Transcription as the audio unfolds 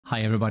Hi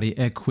everybody,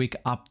 a quick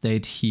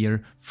update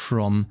here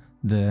from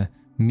the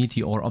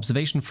meteor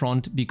observation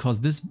front,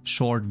 because this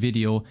short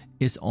video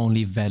is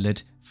only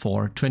valid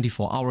for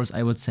 24 hours,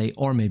 I would say,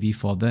 or maybe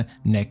for the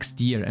next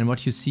year. And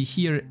what you see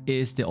here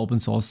is the open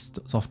source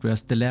software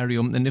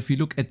Stellarium. And if we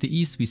look at the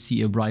east, we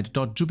see a bright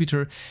dot,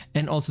 Jupiter,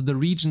 and also the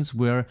regions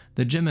where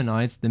the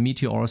Geminids, the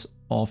meteors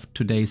of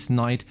today's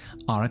night,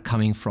 are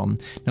coming from.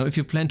 Now, if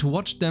you plan to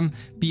watch them,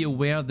 be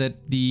aware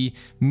that the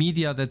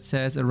media that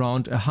says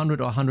around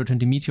 100 or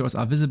 120 meteors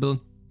are visible,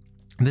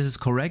 this is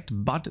correct,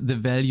 but the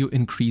value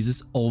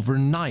increases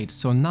overnight.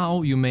 So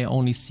now you may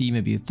only see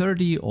maybe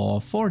 30 or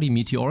 40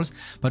 meteors,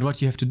 but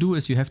what you have to do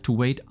is you have to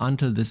wait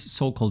until this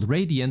so-called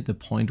radiant, the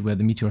point where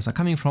the meteors are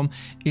coming from,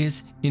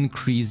 is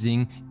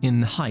increasing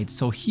in height.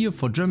 So here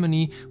for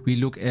Germany, we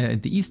look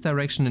at the east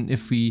direction, and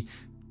if we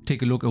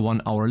take a look at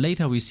 1 hour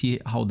later, we see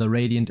how the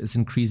radiant is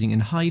increasing in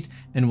height,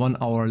 and 1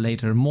 hour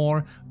later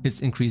more, it's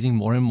increasing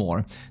more and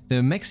more.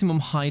 The maximum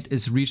height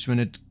is reached when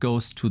it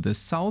goes to the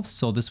south,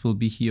 so this will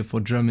be here for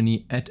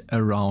Germany at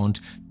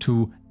around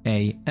 2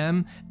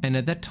 AM, and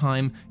at that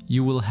time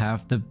you will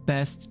have the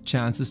best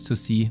chances to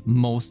see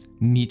most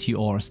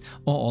meteors,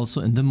 or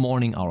also in the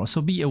morning hours.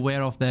 So be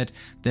aware of that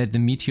the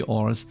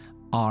meteors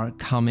are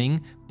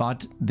coming,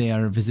 but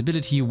their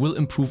visibility will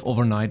improve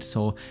overnight.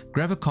 So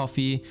grab a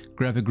coffee,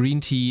 grab a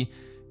green tea,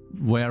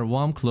 wear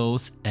warm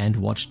clothes, and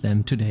watch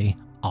them today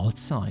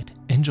outside.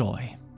 Enjoy!